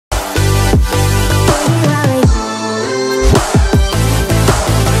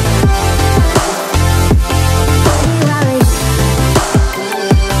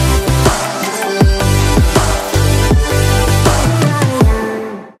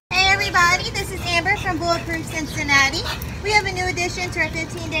this is Amber from Bulletproof Cincinnati. We have a new addition to our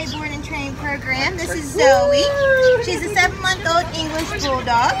 15-day board and train program. This is Zoey. She's a 7-month-old English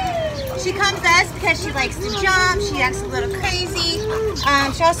Bulldog. She comes to us because she likes to jump, she acts a little crazy.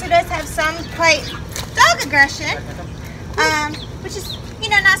 She also does have some quite dog aggression, which is,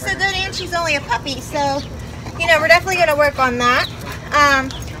 not so good, and she's only a puppy, so, we're definitely going to work on that.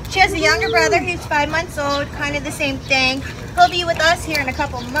 She has a younger brother who's 5 months old, kind of the same thing. He'll be with us here in a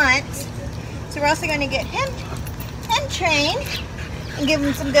couple months. So we're also going to get him trained and give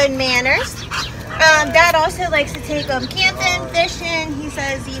him some good manners. Dad also likes to take them camping, fishing. He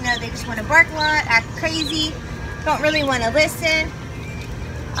says, they just want to bark a lot, act crazy, don't really want to listen.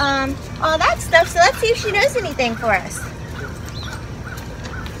 All that stuff. So let's see if she knows anything for us.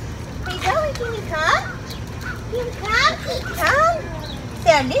 Hey, Zoey, can you come? Can you come? Can you come?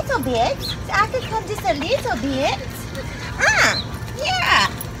 Say a little bit. So I can come just a little bit. Yeah.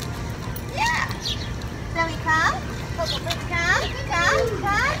 Zoey, come. Come.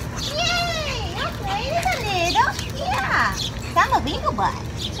 Yay! Okay, just a little. Yeah. I'm a wiggle butt.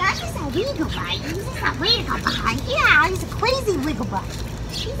 That's just a wiggle butt. He's just a wiggle butt. Yeah, he's a crazy wiggle butt.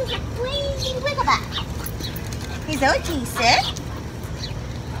 He's just a crazy wiggle butt. Hey, Zoey, can you sit?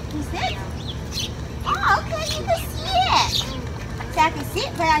 Can you sit? Oh, okay, you can sit. So I can sit,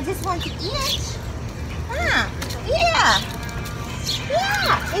 but I just want to itch. Yeah.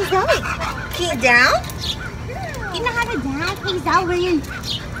 Hey, Zoey, can you down? You know how to down? Hey, Zoey,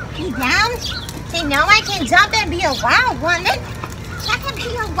 can you down? Say, no, I can jump and be a wild woman. I can be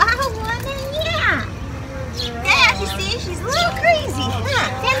a wild woman, yeah. Yeah, you see, she's a little crazy.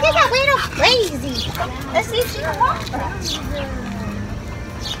 Damn, get that little crazy. Let's see if she can walk for us.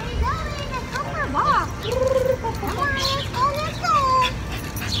 Hey, Zoey, let's go for a walk. Come on, let's go.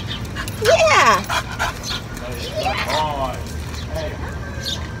 Yeah.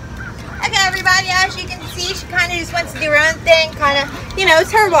 Okay, everybody, as you can see, she kind of just wants to do her own thing.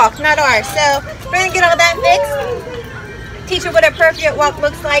 It's her walk, not ours. So we're going to get all that fixed. Teach her what an appropriate walk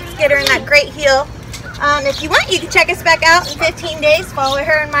looks like. Get her in that great heel. If you want, you can check us back out in 15 days. Follow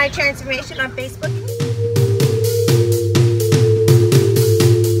her and my transformation on Facebook.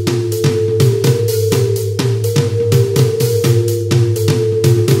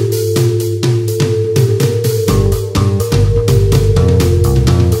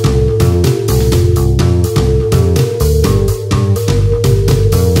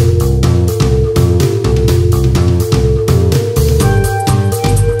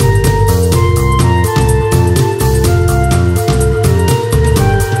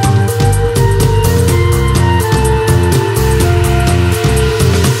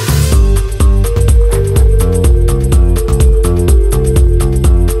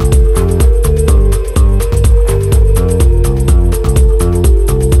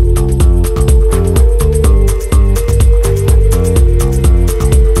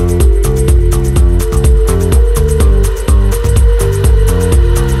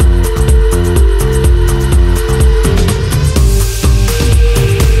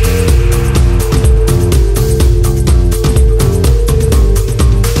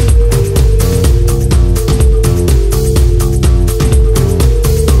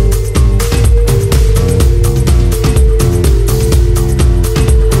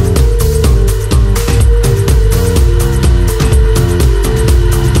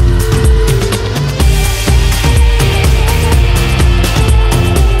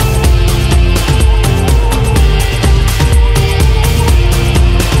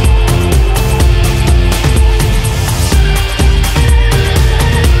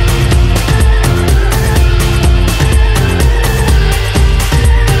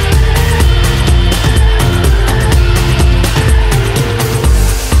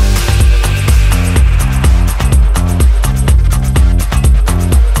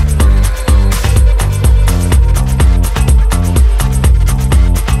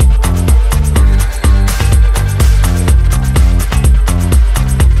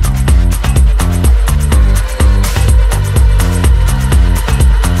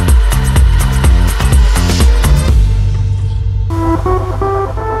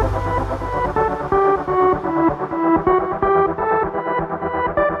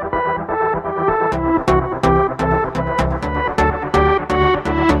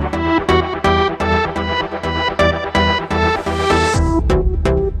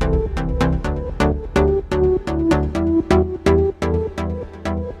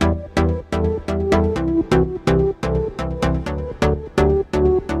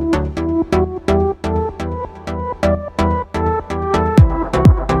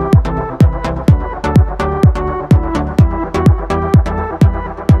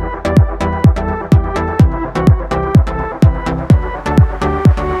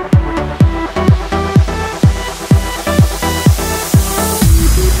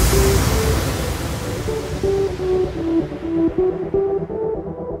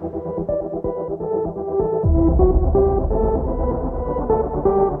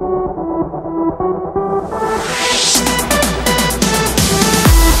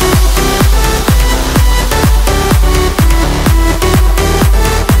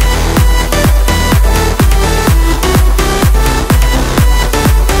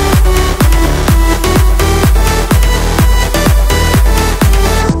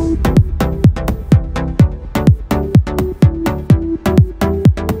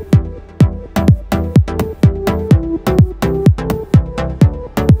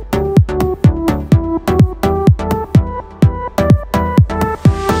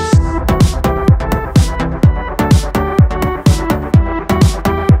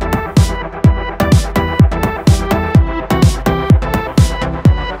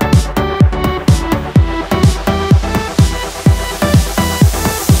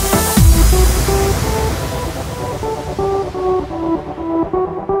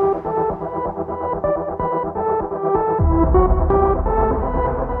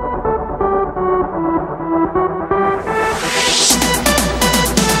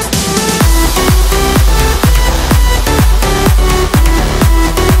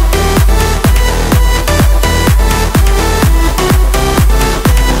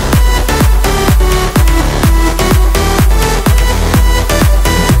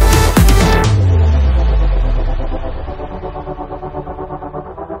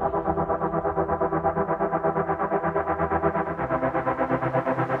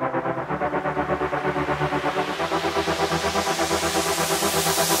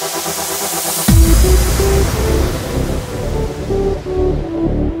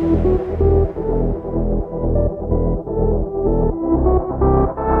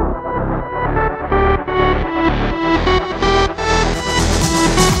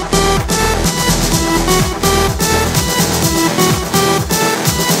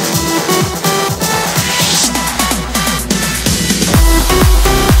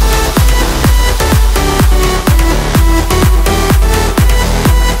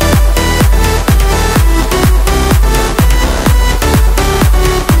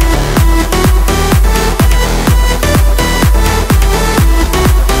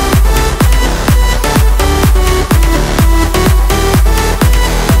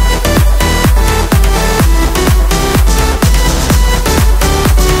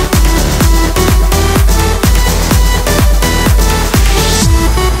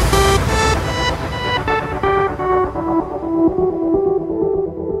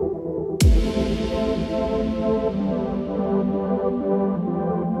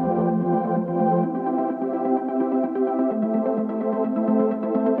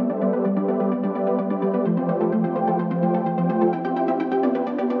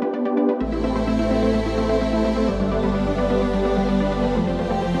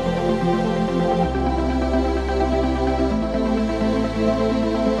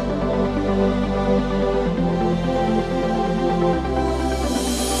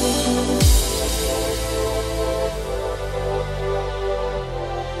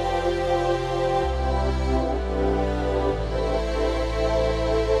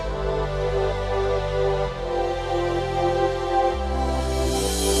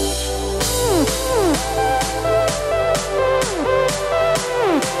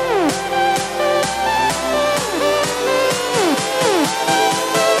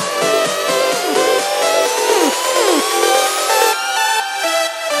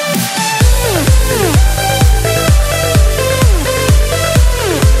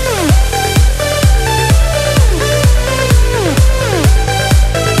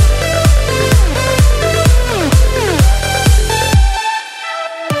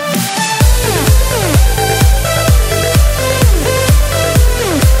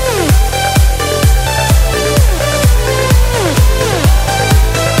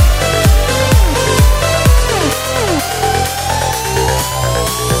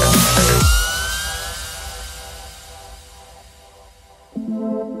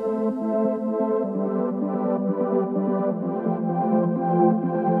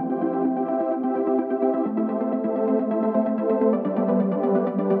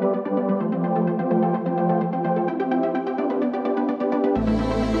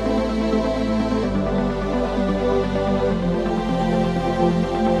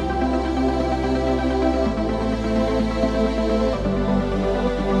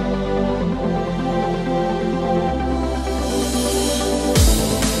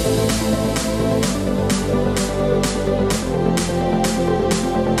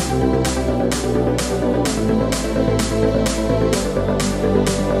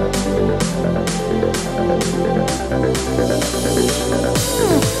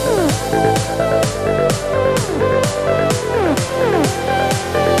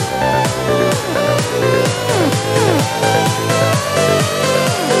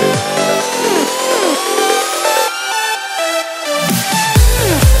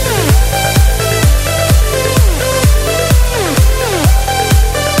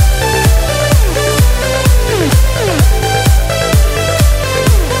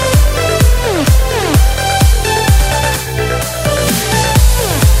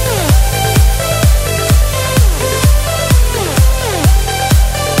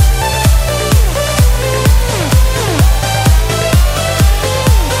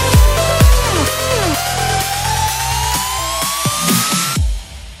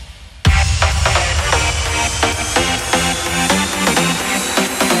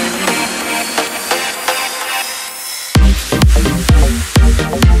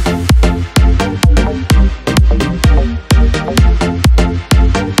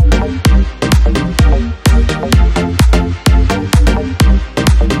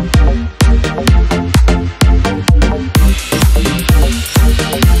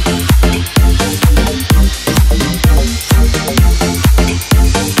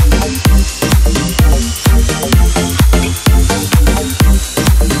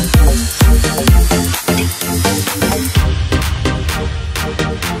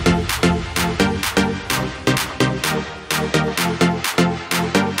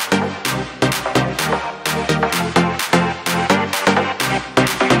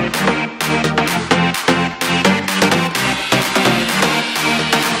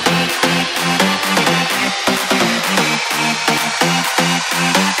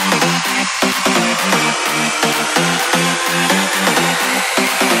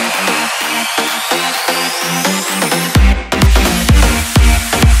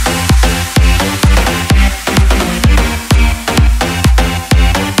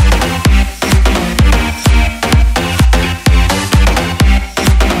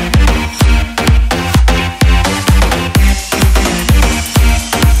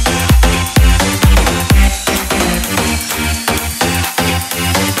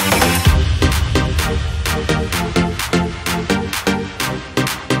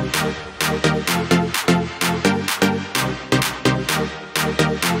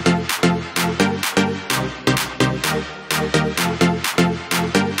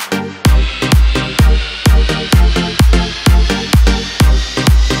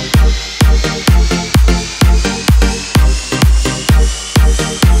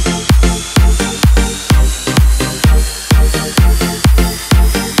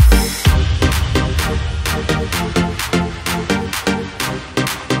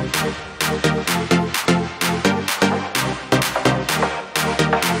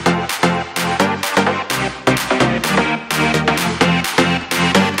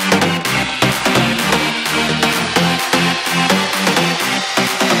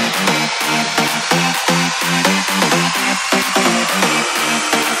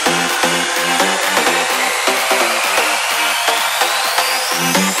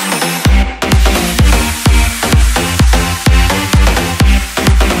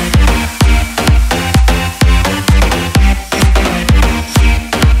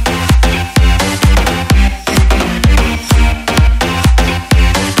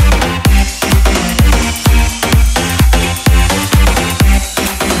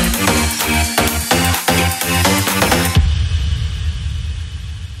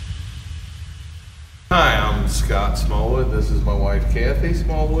 Kathy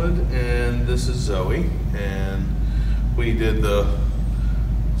Smallwood, and this is Zoe. And we did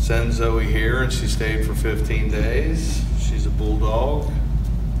send Zoe here, and she stayed for 15 days. She's a Bulldog.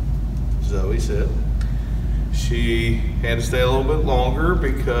 Zoe said. She had to stay a little bit longer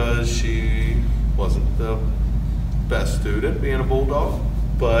because she wasn't the best student being a Bulldog.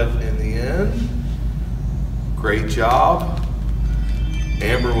 But in the end, great job.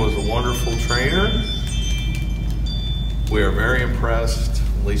 Amber was a wonderful trainer. We are very impressed,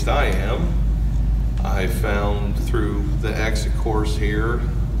 at least I am. I found through the exit course here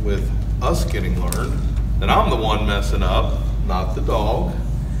with us getting learned that I'm the one messing up, not the dog.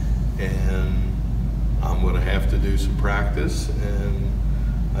 And I'm gonna have to do some practice, and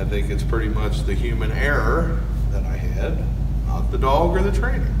I think it's pretty much the human error that I had, not the dog or the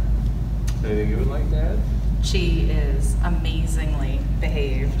training. Anything you would like to add? She is amazingly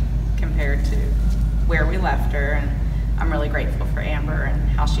behaved compared to where we left her, and I'm really grateful for Amber and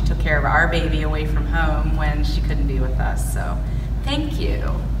how she took care of our baby away from home when she couldn't be with us. So thank you.